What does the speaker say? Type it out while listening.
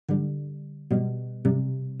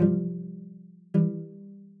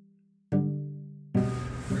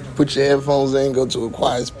Put your headphones in, go to a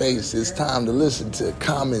quiet space. It's time to listen to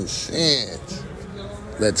Common Sense.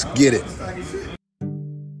 Let's get it.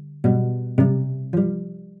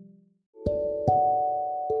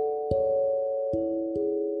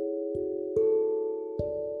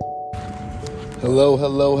 Hello,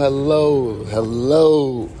 hello, hello,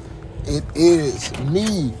 hello. It is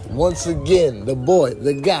me, once again, the boy,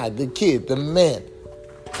 the guy, the kid, the man,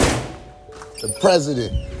 the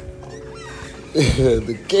president,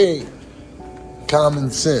 the king, Common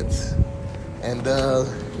Sense. And,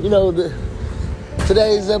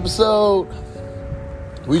 today's episode,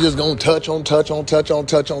 we just gonna touch on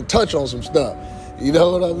some stuff. You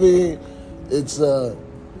know what I mean? It's, a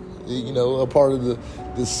part of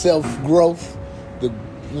the self-growth, the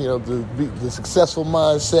Successful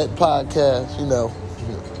Mindset podcast,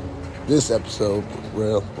 this episode,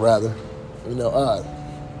 rather.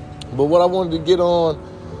 But what I wanted to get on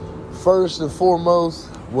first and foremost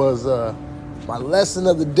was my lesson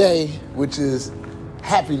of the day, which is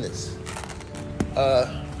happiness.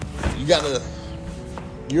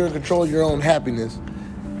 You're in control of your own happiness,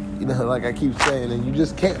 like I keep saying, and you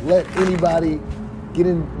just can't let anybody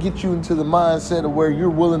get you into the mindset of where you're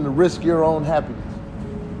willing to risk your own happiness.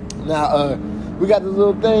 Now, we got this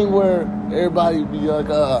little thing where everybody be like,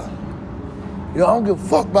 I don't give a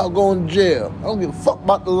fuck about going to jail. I don't give a fuck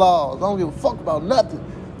about the laws. I don't give a fuck about nothing.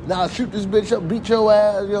 Now, shoot this bitch up, beat your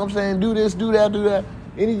ass, do this, do that.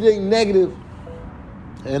 Anything negative,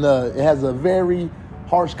 and it has a very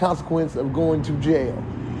harsh consequence of going to jail.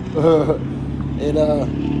 And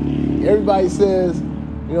everybody says,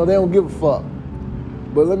 they don't give a fuck.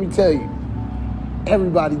 But let me tell you,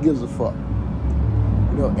 everybody gives a fuck.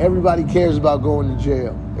 Everybody cares about going to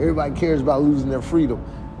jail. Everybody cares about losing their freedom.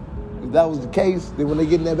 If that was the case, then when they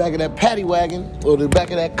get in the back of that paddy wagon or the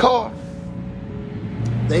back of that car,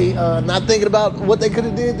 they not thinking about what they could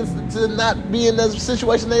have did to not be in the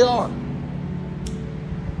situation they are.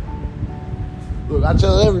 Look, I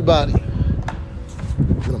tell everybody,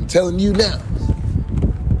 and I'm telling you now,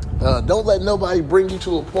 don't let nobody bring you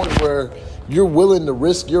to a point where you're willing to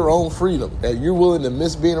risk your own freedom, that you're willing to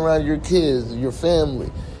miss being around your kids, your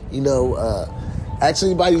family, ask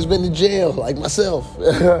anybody who's been to jail, like myself,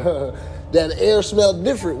 that air smelled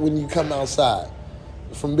different when you come outside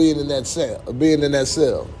from being in that cell,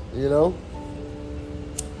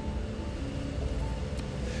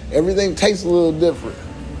 Everything tastes a little different.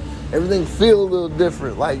 Everything feels a little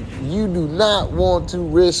different. Like, you do not want to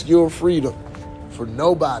risk your freedom for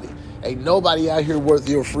nobody. Ain't nobody out here worth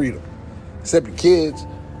your freedom. Except your kids,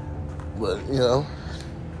 but, you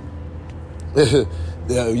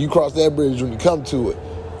cross that bridge when you come to it.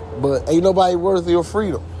 But ain't nobody worth your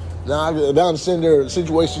freedom. Now, I understand there are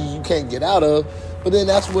situations you can't get out of, but then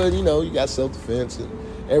that's when, you got self-defense and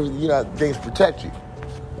everything, things protect you.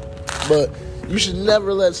 But you should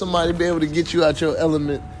never let somebody be able to get you out your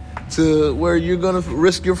element to where you're going to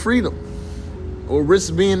risk your freedom or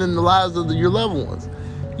risk being in the lives of your loved ones.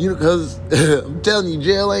 Because I'm telling you,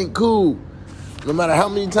 jail ain't cool. No matter how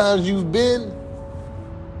many times you've been,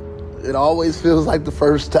 it always feels like the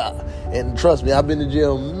first time. And trust me, I've been to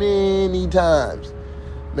jail many times.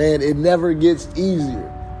 Man, it never gets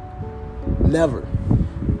easier. Never.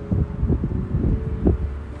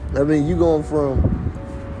 I mean, you going from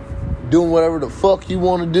doing whatever the fuck you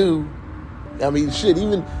want to do. I mean, shit,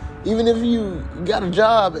 even if you got a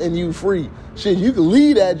job and you free, shit, you can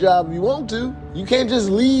leave that job if you want to. You can't just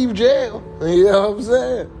leave jail. You know what I'm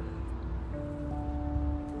saying?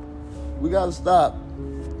 We got to stop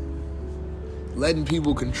letting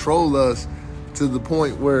people control us to the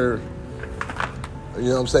point where,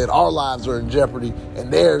 our lives are in jeopardy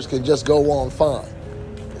and theirs can just go on fine.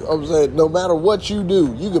 You know what I'm saying? No matter what you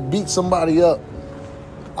do, you could beat somebody up.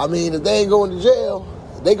 I mean, if they ain't going to jail,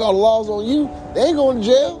 they got laws on you, they ain't going to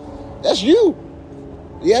jail. That's you.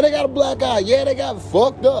 Yeah, they got a black eye. Yeah, they got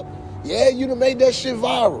fucked up. Yeah, you done made that shit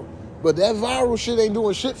viral. But that viral shit ain't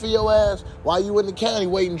doing shit for your ass while you in the county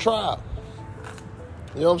waiting trial.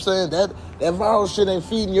 You know what I'm saying? That viral shit ain't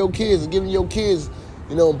feeding your kids and giving your kids,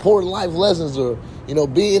 important life lessons or,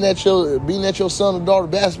 being at your son or daughter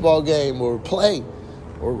basketball game or play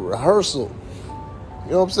or rehearsal.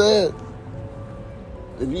 You know what I'm saying?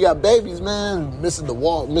 If you got babies, man, missing them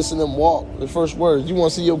walk. The first words. You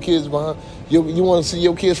want to see your kids you want to see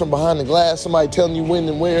your kids from behind the glass, somebody telling you when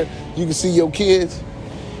and where you can see your kids.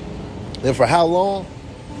 And for how long?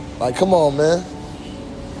 Like, come on, man.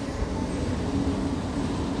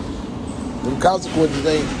 Them consequences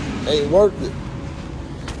ain't worth it.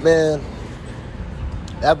 Man,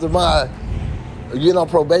 after getting on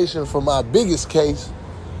probation for my biggest case,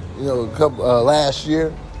 last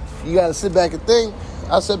year, you got to sit back and think,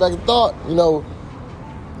 I sat back and thought,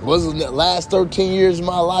 wasn't the last 13 years of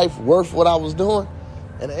my life worth what I was doing?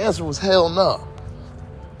 And the answer was hell no.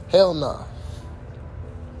 Hell no.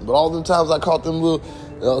 But all them times I caught them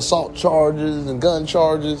little assault charges and gun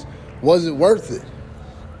charges, was it worth it?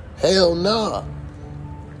 Hell no.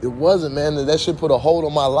 It wasn't, man. That shit put a hold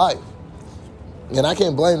on my life. And I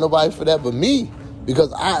can't blame nobody for that but me,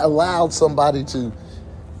 because I allowed somebody to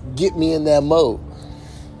get me in that mode.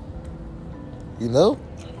 And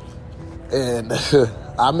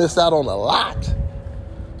I missed out on a lot.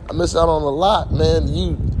 Man.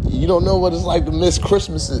 You don't know what it's like to miss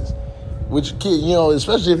Christmases with your kid,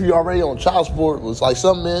 especially if you're already on child support. It was like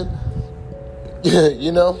some men,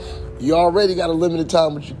 you already got a limited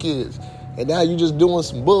time with your kids. And now you just doing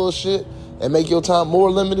some bullshit and make your time more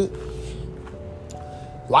limited.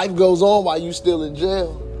 Life goes on while you still in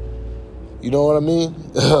jail. You know what I mean?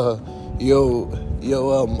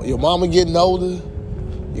 Your mama getting older,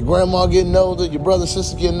 your grandma getting older, your brother and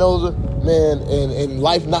sister getting older, man, and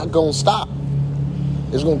life not gonna stop.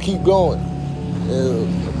 It's gonna keep going.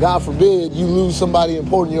 God forbid you lose somebody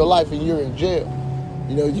important in your life and you're in jail.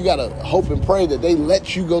 You gotta hope and pray that they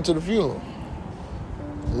let you go to the funeral.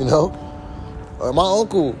 My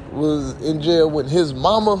uncle was in jail when his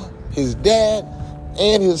mama, his dad,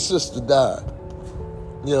 and his sister died.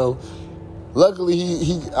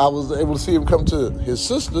 Luckily I was able to see him come to his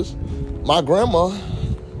sister's, my grandma.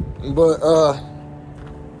 But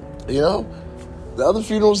the other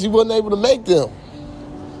funerals he wasn't able to make them.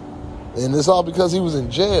 And it's all because he was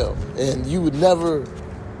in jail. And you would never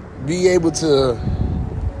be able to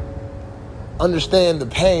understand the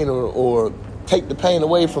pain or take the pain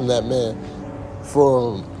away from that man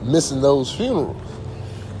from missing those funerals.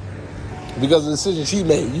 Because of the decisions he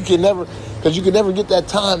made. You can never get that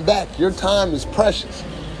time back. Your time is precious.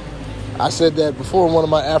 I said that before in one of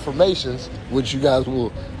my affirmations, which you guys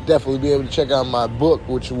will definitely be able to check out my book,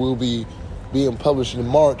 which will be being published in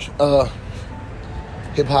March.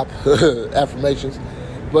 Hip-hop affirmations.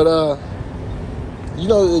 But,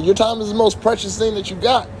 your time is the most precious thing that you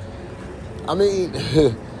got. I mean,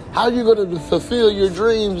 how are you going to fulfill your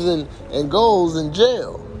dreams and goals in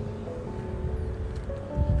jail?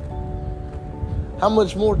 How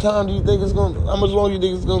much more time do you think how much longer do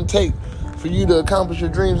you think it's going to take for you to accomplish your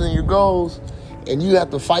dreams and your goals? And you have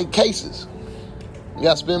to fight cases. You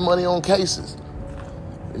got to spend money on cases.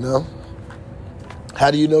 How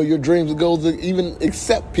do you know your dreams and goals to even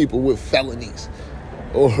accept people with felonies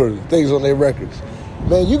or things on their records?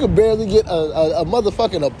 Man, you can barely get a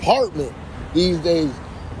motherfucking apartment these days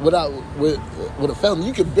with a felony.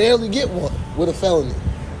 You can barely get one with a felony,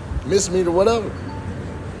 misdemeanor, whatever.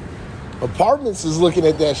 Apartments is looking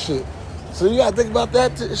at that shit. So you gotta think about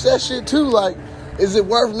that shit too. Like, is it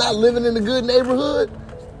worth not living in a good neighborhood?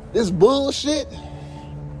 This bullshit.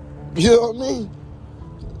 You know what I mean?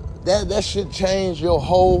 That shit changed your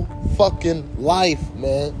whole fucking life,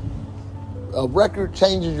 man. A record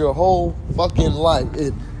changes your whole fucking life.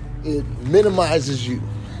 It minimizes you.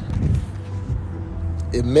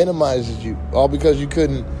 It minimizes you. All because you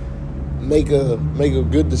couldn't make a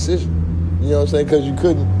good decision. You know what I'm saying? Because you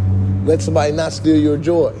couldn't let somebody not steal your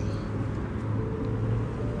joy.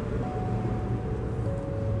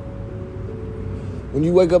 When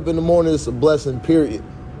you wake up in the morning, it's a blessing, period.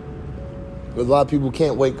 Because a lot of people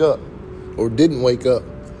can't wake up or didn't wake up.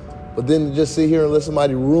 But then to just sit here and let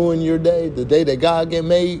somebody ruin your day, the day that God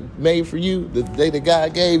made for you, the day that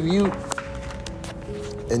God gave you,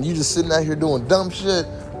 and you just sitting out here doing dumb shit,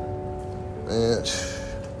 man.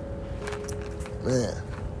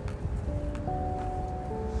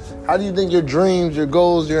 How do you think your dreams, your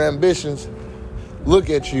goals, your ambitions look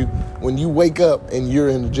at you when you wake up and you're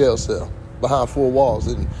in the jail cell behind four walls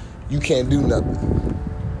and you can't do nothing?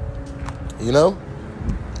 You know?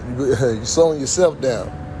 You're slowing yourself down.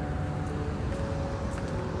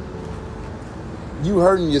 You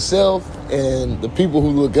hurting yourself and the people who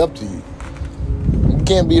look up to you. You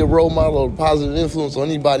can't be a role model or a positive influence on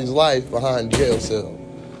anybody's life behind jail cell,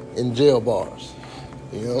 in jail bars.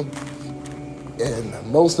 You know?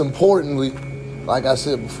 And most importantly, like I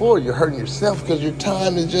said before, you're hurting yourself because your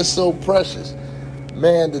time is just so precious.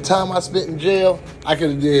 Man, the time I spent in jail, I could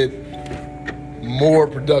have did more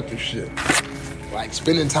productive shit. Like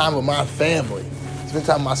spending time with my family, spending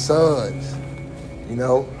time with my sons. You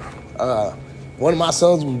know, one of my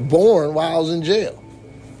sons was born while I was in jail.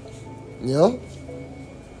 You know,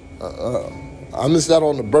 I missed out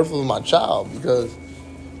on the birth of my child because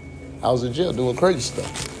I was in jail doing crazy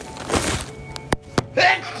stuff.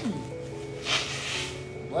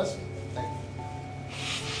 Bless me.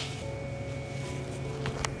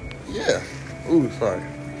 Yeah. Ooh, sorry.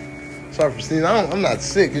 Sorry for sneezing. I'm not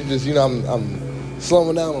sick. It's just, I'm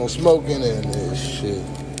slowing down on smoking and shit.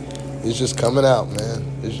 It's just coming out, man.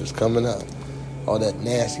 It's just coming out. All that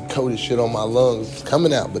nasty coated shit on my lungs is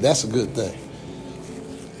coming out, but that's a good thing.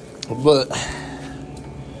 But,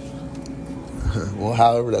 well,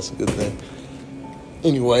 however, that's a good thing.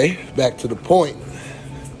 Anyway, back to the point.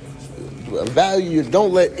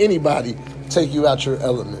 Don't let anybody take you out your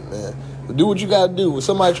element, man. But do what you gotta do. When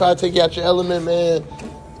somebody try to take you out your element, man,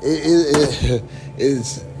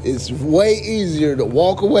 it's way easier to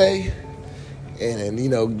walk away and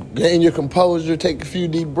gain your composure, take a few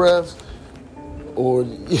deep breaths, or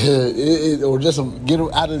just get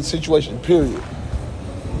out of the situation, period.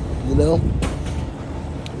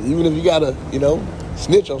 Even if you gotta,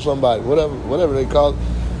 snitch on somebody, whatever they call it,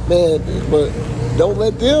 man. But don't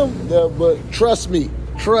let them. But trust me.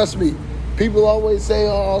 People always say,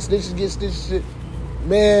 "Oh, snitches get stitches." Shit.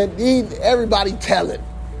 Man, everybody tell it.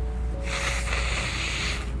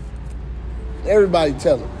 Everybody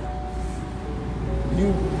tell it.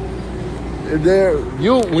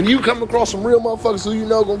 When you come across some real motherfuckers who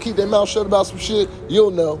gonna keep their mouth shut about some shit, you'll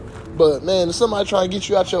know. But man, if somebody trying to get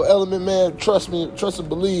you out your element, man, trust and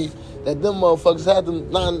believe that them motherfuckers have them.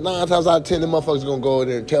 Nine times out of 10, them motherfuckers gonna go in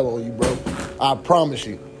there and tell on you, bro. I promise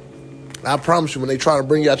you. When they trying to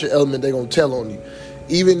bring you out your element, they gonna tell on you.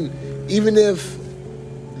 Even if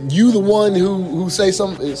you the one who say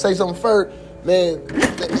something first, man,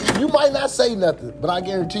 you might not say nothing, but I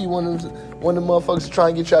guarantee you one of them motherfuckers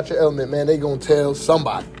trying to get you out your element, man, they gonna tell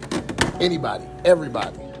somebody, anybody,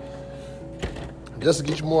 everybody, just to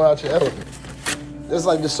get you more out your element. It's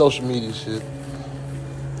like this social media shit.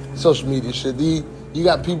 You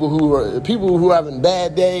got people who are having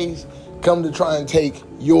bad days come to try and take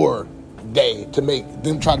your day to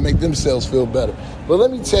try to make themselves feel better. But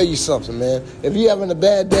let me tell you something, man. If you're having a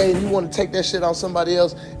bad day and you want to take that shit on somebody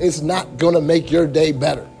else, it's not gonna make your day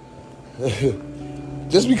better.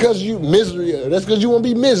 Just because that's because you want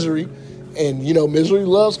to be misery, and misery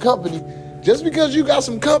loves company. Just because you got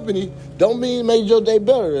some company, don't mean it made your day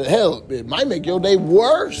better. Hell, it might make your day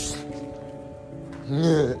worse.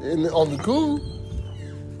 And on the cool,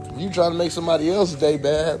 you trying to make somebody else's day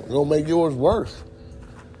bad, it's gonna make yours worse.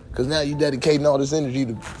 Because now you dedicating all this energy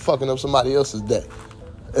to fucking up somebody else's day.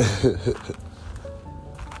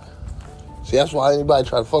 See, that's why anybody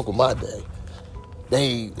try to fuck with my day.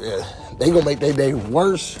 They gonna make their day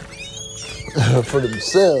worse for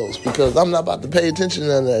themselves, because I'm not about to pay attention to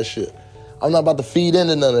none of that shit. I'm not about to feed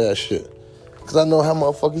into none of that shit. Because I know how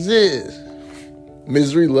motherfuckers is.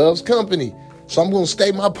 Misery loves company. So I'm going to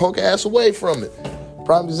stay my punk ass away from it.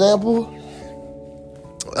 Prime example,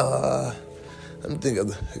 let me think of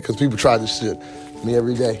it, because people try this shit me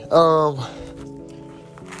every day.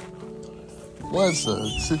 What's a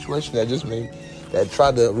situation that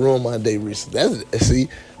tried to ruin my day recently?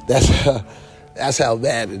 That's how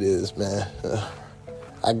bad it is, man.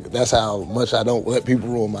 That's how much I don't let people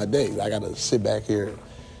ruin my day. I got to sit back here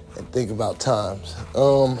and think about times.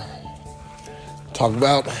 Talk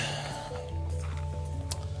about...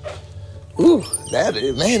 Ooh,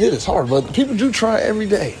 it is hard, but people do try every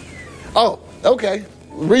day. Oh, okay.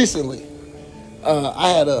 Recently, I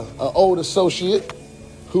had an old associate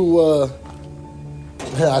who,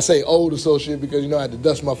 I say old associate because, I had to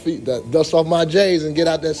dust off my J's and get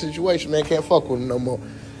out that situation, man. Can't fuck with him no more.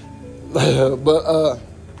 But,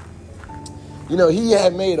 he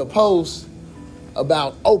had made a post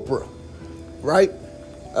about Oprah, right?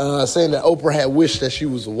 Saying that Oprah had wished that she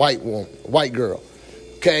was a white girl.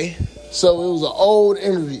 Okay? So it was an old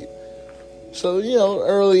interview. So,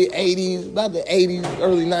 early 80s, about the 80s,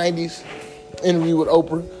 early 90s, interview with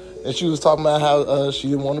Oprah. And she was talking about how she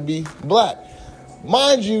didn't want to be black.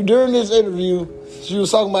 Mind you, during this interview, she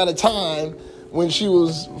was talking about a time when she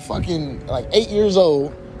was fucking like 8 years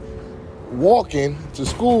old, walking to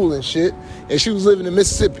school and shit, and she was living in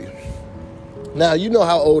Mississippi. Now, you know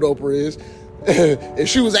how old Oprah is. If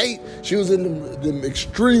she was 8, she was in them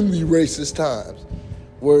extremely racist times.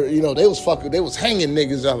 Where, they was hanging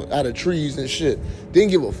niggas out of trees and shit.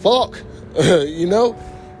 Didn't give a fuck,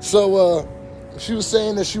 So, she was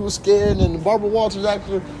saying that she was scared, and Barbara Walters asked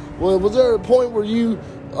her, well, was there a point where you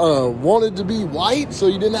wanted to be white so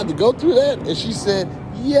you didn't have to go through that? And she said,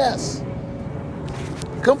 yes.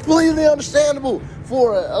 Completely understandable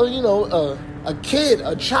for a kid,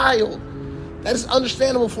 a child. That is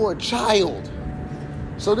understandable for a child.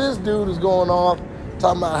 So this dude is going off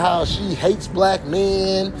talking about how she hates black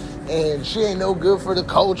men and she ain't no good for the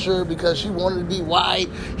culture because she wanted to be white.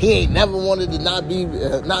 He ain't never wanted to not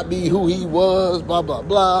be who he was, blah, blah,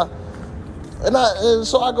 blah. And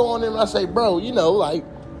so I go on there and I say, bro,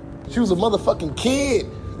 she was a motherfucking kid.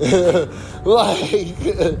 like,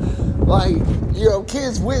 you know,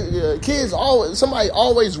 kids always, somebody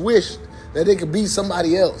always wished that they could be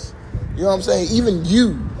somebody else. You know what I'm saying? Even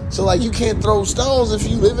you. So, like, you can't throw stones if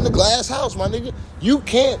you live in a glass house, my nigga. You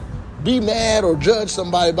can't be mad or judge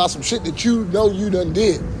somebody about some shit that you know you done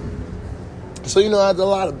did. So, you know, I had a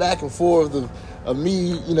lot of back and forth of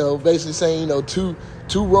me, you know, basically saying, you know, two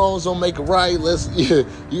wrongs don't make a right.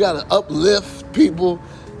 You gotta uplift people.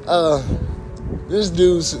 This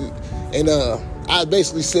dude's, and I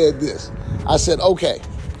basically said this. I said, okay,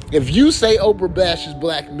 if you say Oprah bashes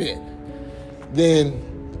black men,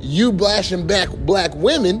 then you bashing back black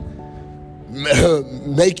women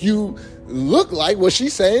make you look like what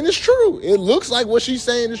she's saying is true. It looks like what she's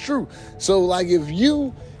saying is true. So, like, if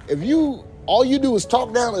you all you do is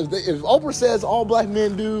talk down, if Oprah says all black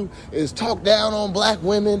men do is talk down on black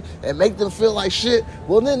women and make them feel like shit,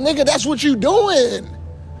 well then, nigga, that's what you doing.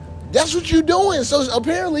 That's what you doing. So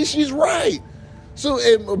apparently she's right. So,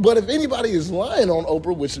 but if anybody is lying on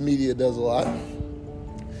Oprah, which the media does a lot,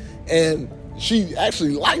 and she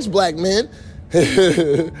actually likes black men,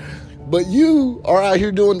 but you are out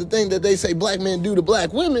here doing the thing that they say black men do to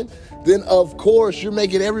black women, then of course you're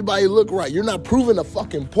making everybody look right. You're not proving a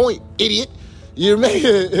fucking point, idiot. You're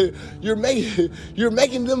making the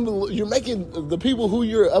people who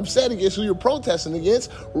you're upset against, who you're protesting against,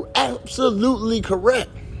 absolutely correct.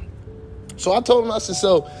 So I told him, I said,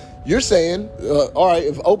 so you're saying, all right,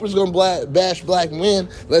 if Oprah's gonna bash black men,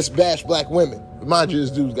 let's bash black women. Mind you,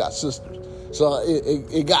 this dude's got sisters. So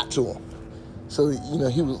it got to him. So, you know,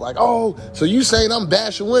 he was like, oh, so you saying I'm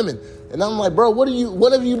bashing women? And I'm like, bro, what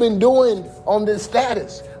have you been doing on this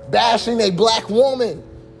status? Bashing a black woman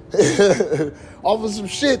off of some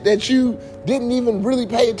shit that you didn't even really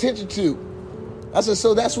pay attention to. I said,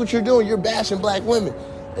 so that's what you're doing. You're bashing black women.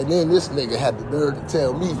 And then this nigga had the nerve to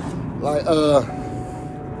tell me, like,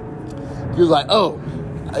 he was like, oh,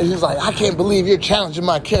 he was like, I can't believe you're challenging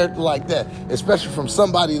my character like that, especially from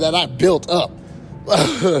somebody that I built up.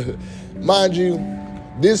 Mind you,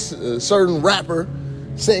 this certain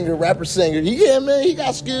singer, he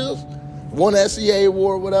got skills. Won an SEA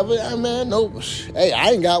award, whatever. Hey, man, no, hey,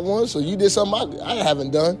 I ain't got one, so you did something I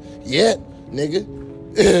haven't done yet, nigga.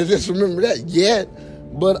 Just remember that, yet.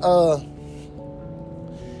 But,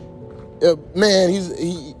 man,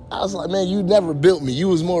 I was like, man, you never built me. You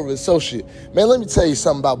was more of an associate. Man, let me tell you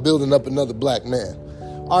something about building up another black man.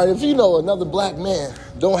 All right, if you know another black man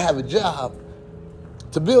don't have a job,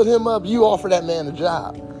 to build him up, you offer that man a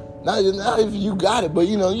job. Not if you got it, but,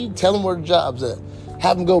 you know, you tell him where the job's at.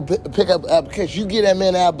 Have him go pick up an application. You get that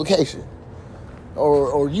man an application.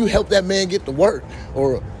 Or you help that man get to work.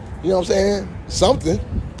 Or, you know what I'm saying? Something.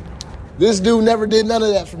 This dude never did none of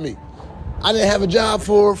that for me. I didn't have a job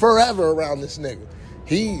for forever around this nigga.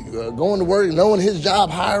 He going to work, knowing his job,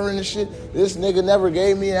 hiring and shit. This nigga never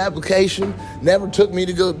gave me an application. Never took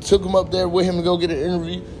him up there with him to go get an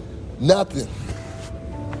interview. Nothing.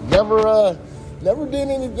 Never did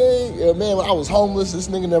anything. Man, when I was homeless, this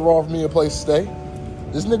nigga never offered me a place to stay.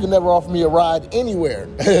 This nigga never offered me a ride anywhere.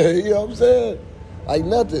 You know what I'm saying? Like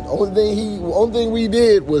nothing. Only thing we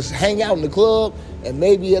did was hang out in the club and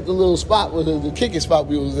maybe at the little spot, the kicking spot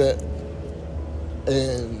we was at.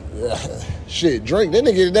 And shit, drink. That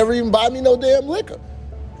nigga never even buy me no damn liquor.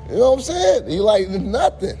 You know what I'm saying? He like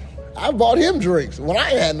nothing. I bought him drinks when I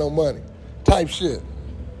ain't had no money. Type shit.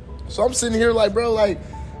 So I'm sitting here like, bro, like,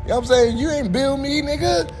 you know what I'm saying? You ain't build me,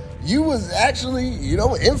 nigga. You was actually, you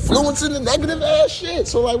know, influencing the negative ass shit.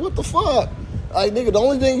 So, like, what the fuck? Like, nigga, the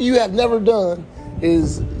only thing you have never done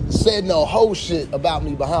is said no whole shit about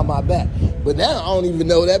me behind my back. But now I don't even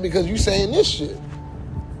know that because you saying this shit.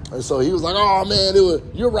 And so he was like, oh, man,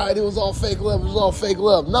 you're right. It was all fake love. It was all fake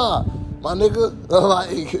love. Nah, my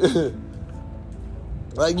nigga,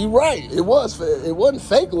 like you right. It wasn't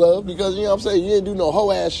fake love because, you know what I'm saying, you didn't do no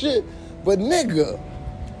whole ass shit. But, nigga,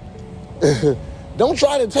 don't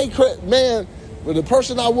try to take credit, man. But the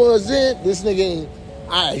person I was in, this nigga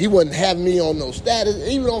he wasn't having me on no status,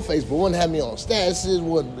 even on Facebook, wasn't having me on statuses,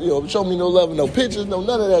 wouldn't, you know, show me no love and no pictures, no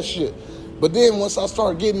none of that shit. But then once I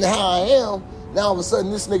started getting how I am, now all of a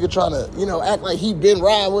sudden this nigga trying to, you know, act like he been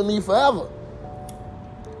riding with me forever.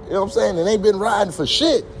 You know what I'm saying? And ain't been riding for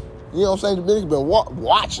shit. You know what I'm saying? The nigga been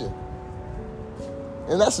watching.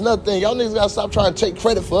 And that's another thing. Y'all niggas gotta stop trying to take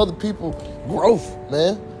credit for other people's growth,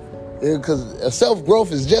 man. Because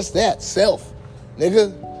self-growth is just that, self,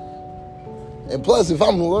 nigga. And plus, if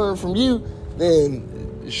I'm learning from you,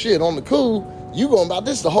 then shit, on the cool, you going about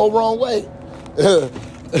this the whole wrong way.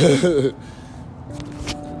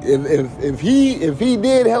 If he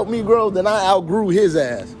did help me grow, then I outgrew his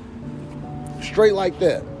ass. Straight like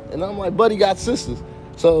that. And I'm like, buddy got sisters.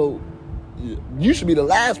 So you should be the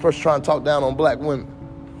last person trying to talk down on black women.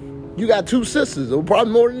 You got 2 sisters, or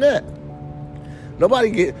probably more than that.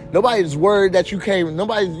 Nobody's worried that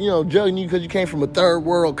nobody's, judging you because you came from a third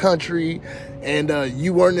world country and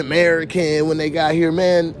you weren't American when they got here.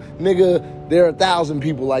 Man, nigga, there are 1,000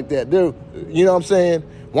 people like that. You know what I'm saying?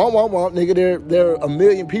 Nigga, there are 1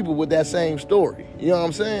 million people with that same story. You know what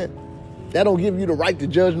I'm saying? That don't give you the right to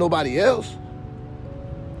judge nobody else.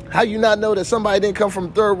 How you not know that somebody didn't come from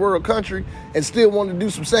a third world country and still want to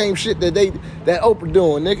do some same shit that Oprah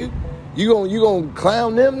doing, nigga? You gonna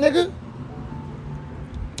clown them, nigga?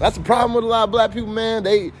 That's the problem with a lot of black people, man.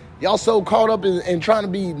 Y'all so caught up in trying to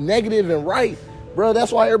be negative and right, bro.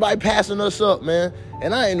 That's why everybody passing us up, man.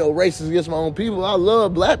 And I ain't no racist against my own people. I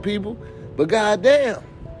love black people, but goddamn,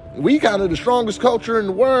 we kind of the strongest culture in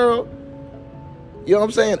the world. You know what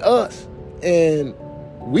I'm saying? Us. And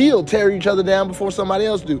we'll tear each other down before somebody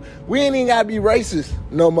else do. We ain't even gotta be racist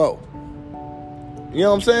no more. You know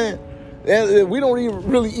what I'm saying? We don't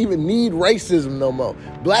really even need racism no more.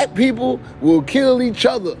 Black people will kill each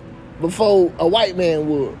other before a white man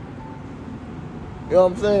would. You know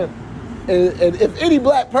what I'm saying? And if any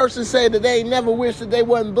black person say that they never wished that they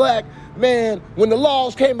wasn't black, man, when the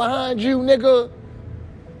laws came behind you, nigga,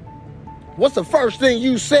 what's the first thing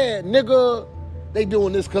you said, nigga? They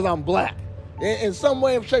doing this because I'm black. In some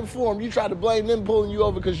way, shape, or form, you try to blame them pulling you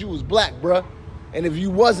over because you was black, bruh. And if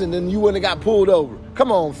you wasn't, then you wouldn't have got pulled over.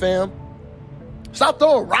 Come on, fam. Stop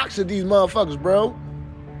throwing rocks at these motherfuckers, bro.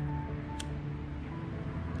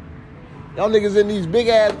 Y'all niggas in these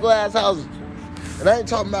big-ass glass houses. And I'm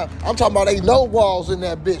talking about ain't no walls in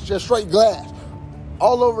that bitch, just straight glass.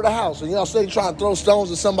 All over the house. And y'all steady trying to throw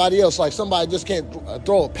stones at somebody else like somebody just can't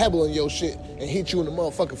throw a pebble in your shit and hit you in the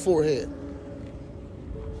motherfucking forehead.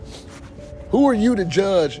 Who are you to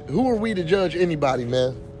judge? Who are we to judge anybody,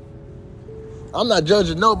 man? I'm not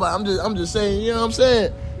judging nobody. I'm just saying, you know what I'm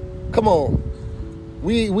saying? Come on.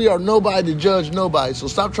 We are nobody to judge nobody. So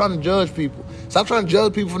stop trying to judge people. Stop trying to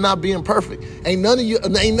judge people for not being perfect. Ain't none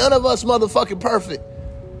of us motherfucking perfect.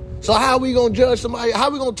 So how are we gonna judge somebody? How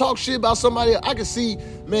are we gonna talk shit about somebody? I can see,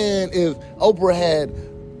 man, if Oprah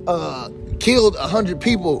had killed 100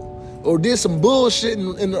 people or did some bullshit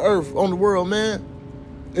in the earth, on the world, man.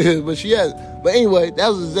 But she has. But anyway, that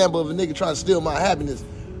was an example of a nigga trying to steal my happiness.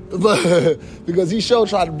 But because he sure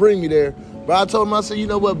tried to bring me there. But I told him, I said, you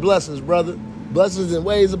know what, blessings, brother. Blessings and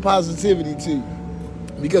ways of positivity too.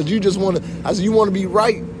 Because you just want to, I said, you want to be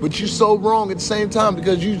right, but you're so wrong at the same time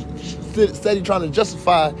because you steady trying to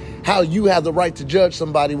justify how you have the right to judge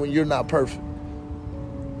somebody when you're not perfect.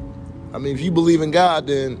 I mean, if you believe in God,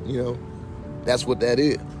 then, that's what that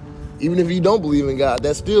is. Even if you don't believe in God,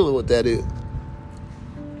 that's still what that is.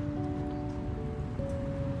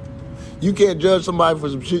 You can't judge somebody for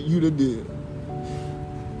some shit you done did.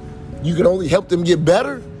 You can only help them get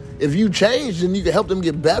better. If you change, then you can help them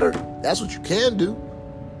get better. That's what you can do.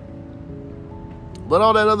 But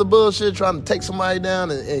all that other bullshit, trying to take somebody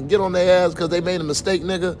down and get on their ass because they made a mistake,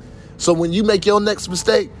 nigga. So when you make your next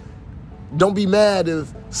mistake, don't be mad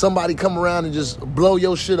if somebody come around and just blow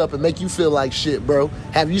your shit up and make you feel like shit, bro.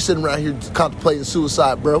 Have you sitting around here contemplating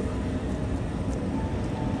suicide, bro?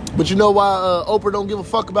 But you know why Oprah don't give a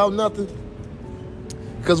fuck about nothing?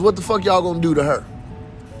 Because what the fuck y'all gonna do to her?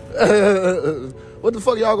 What the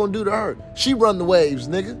fuck y'all gonna do to her? She run the waves,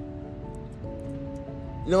 nigga.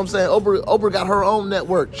 You know what I'm saying? Oprah got her own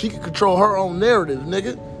network. She can control her own narrative,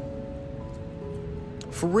 nigga.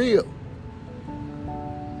 For real.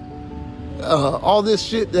 All this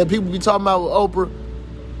shit that people be talking about with Oprah.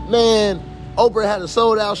 Man, Oprah had a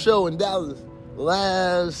sold-out show in Dallas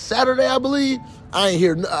last Saturday, I believe. I ain't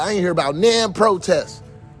hear about NAM protests.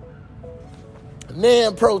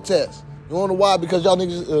 NAM protests. You wanna know why? Because y'all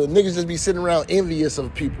niggas just be sitting around envious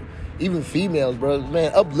of people. Even females, bro.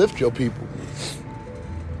 Man, uplift your people.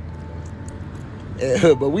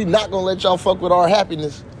 But we not gonna let y'all fuck with our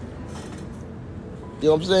happiness. You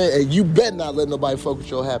know what I'm saying? And you better not let nobody fuck with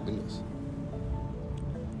your happiness.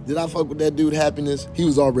 Did I fuck with that dude's happiness? He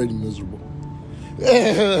was already miserable.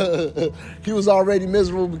 He was already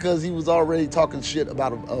miserable because he was already talking shit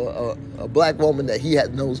about a black woman that he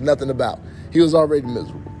knows nothing about. He was already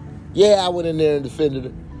miserable. Yeah, I went in there and defended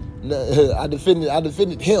her. I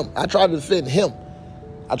defended him. I tried to defend him.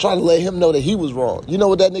 I tried to let him know that he was wrong. You know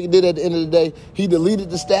what that nigga did at the end of the day? He deleted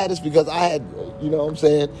the status because I had, you know what I'm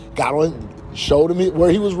saying, got on, showed him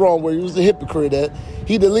where he was wrong, where he was a hypocrite at.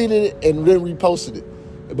 He deleted it and then reposted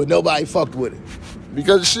it. But nobody fucked with it.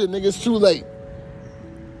 Because shit, nigga, it's too late.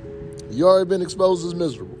 You already been exposed as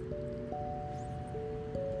miserable.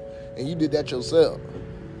 And you did that yourself.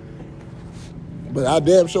 But I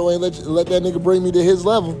damn sure ain't let that nigga bring me to his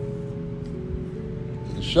level.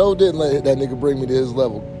 Sure didn't let that nigga bring me to his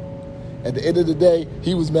level. At the end of the day,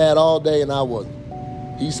 he was mad all day and I wasn't.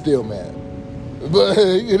 He's still mad. But,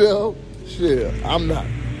 shit, I'm not.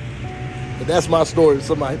 But that's my story.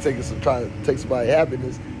 Somebody trying to take somebody's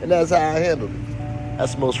happiness, and that's how I handled it.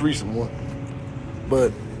 That's the most recent one.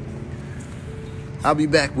 But I'll be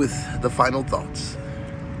back with the final thoughts.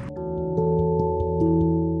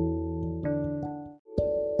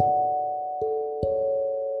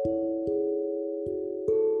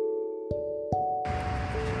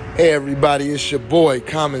 Hey everybody, it's your boy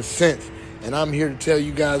Common Sense, and I'm here to tell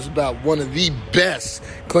you guys about one of the best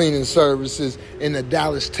cleaning services in the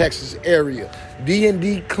Dallas, Texas area,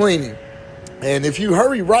 D&D Cleaning. And if you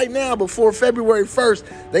hurry right now before February 1st,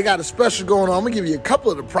 they got a special going on. I'm going to give you a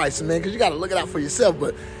couple of the prices, man, because you got to look it out for yourself.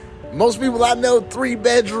 But most people I know,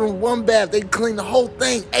 3-bedroom, 1-bath, they clean the whole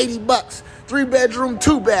thing, $80. 3-bedroom,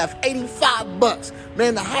 2-bath, $85.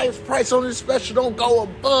 Man, the highest price on this special don't go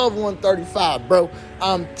above $135, bro.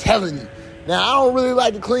 I'm telling you. Now, I don't really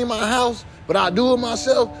like to clean my house, but I do it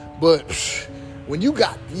myself. But when you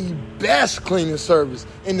got the best cleaning service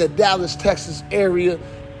in the Dallas, Texas area,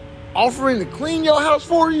 offering to clean your house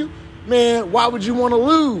for you, man, why would you want to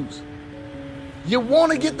lose? You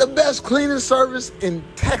want to get the best cleaning service in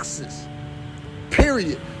Texas,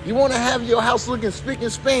 period. You want to have your house looking spick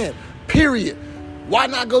and span, period. Why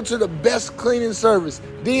not go to the best cleaning service,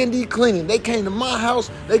 D&D Cleaning? They came to my house.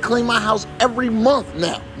 They clean my house every month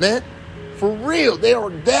now, man. For real, they are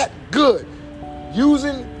that good.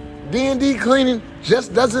 Using D&D Cleaning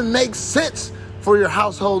just doesn't make sense for your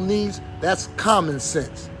household needs. That's common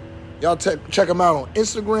sense. Y'all check them out on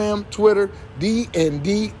Instagram, Twitter,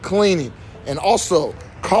 D&D Cleaning. And also,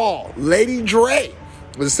 call Lady Dre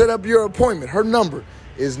to set up your appointment. Her number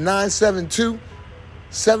is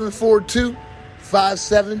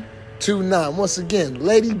 972-742-5729. Once again,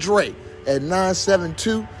 Lady Dre at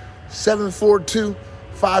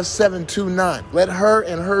 972-742-5729. Let her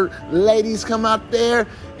and her ladies come out there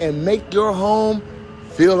and make your home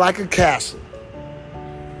feel like a castle.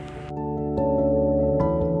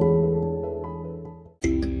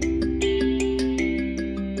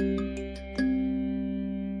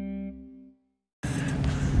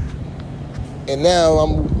 And now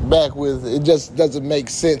I'm back with, it just doesn't make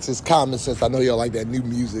sense. It's common sense. I know y'all like that new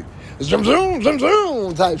music. It's zoom, zoom, zoom,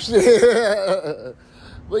 zoom type shit.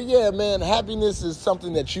 But yeah, man, happiness is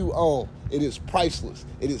something that you own. It is priceless.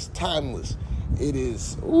 It is timeless. It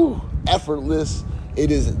is effortless.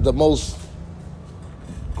 It is the most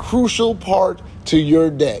crucial part to your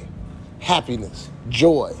day. Happiness,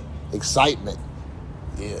 joy, excitement,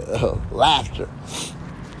 laughter.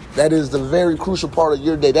 That is the very crucial part of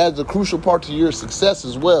your day. That is the crucial part to your success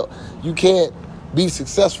as well. You can't be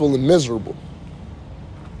successful and miserable.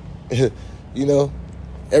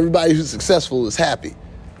 Everybody who's successful is happy.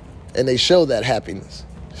 And they show that happiness.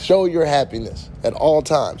 Show your happiness at all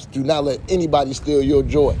times. Do not let anybody steal your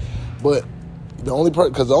joy. But the only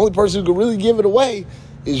person who can really give it away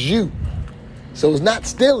is you. So it's not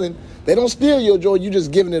stealing. They don't steal your joy. You're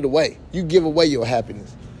just giving it away. You give away your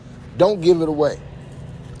happiness. Don't give it away.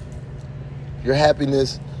 Your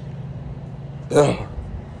happiness, that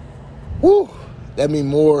means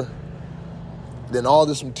more than all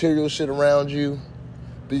this material shit around you.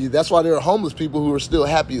 But that's why there are homeless people who are still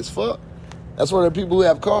happy as fuck. That's why there are people who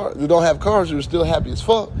have cars, who don't have cars, who are still happy as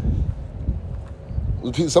fuck.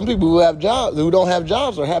 Some people who don't have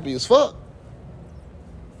jobs are happy as fuck.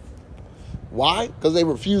 Why? Because they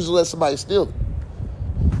refuse to let somebody steal it.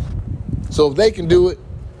 So if they can do it,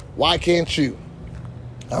 why can't you?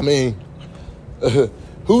 I mean,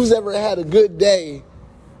 who's ever had a good day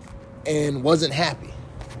and wasn't happy?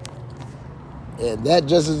 And that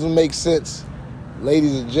just doesn't make sense.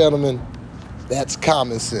 Ladies and gentlemen, that's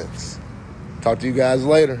common sense. Talk to you guys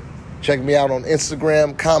later. Check me out on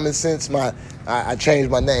Instagram, Common Sense. I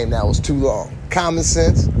changed my name now. It was too long. Common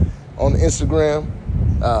Sense on Instagram,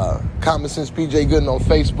 Common Sense PJ Gooden on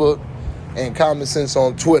Facebook, and Common Sense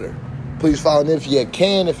on Twitter. Please follow me if you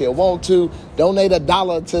can, if you want to. Donate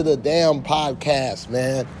 $1 to the damn podcast,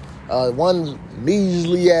 man. One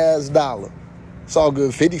measly ass dollar. It's all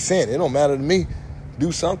good. 50 cents. It don't matter to me.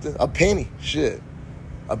 Do something. A penny. Shit.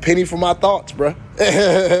 A penny for my thoughts, bruh.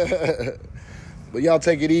 But y'all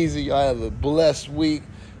take it easy. Y'all have a blessed week.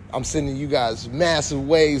 I'm sending you guys massive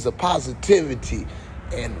waves of positivity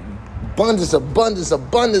and abundance of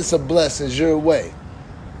blessings your way.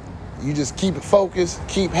 You just keep it focused,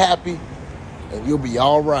 keep happy, and you'll be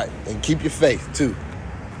all right. And keep your faith, too.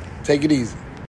 Take it easy.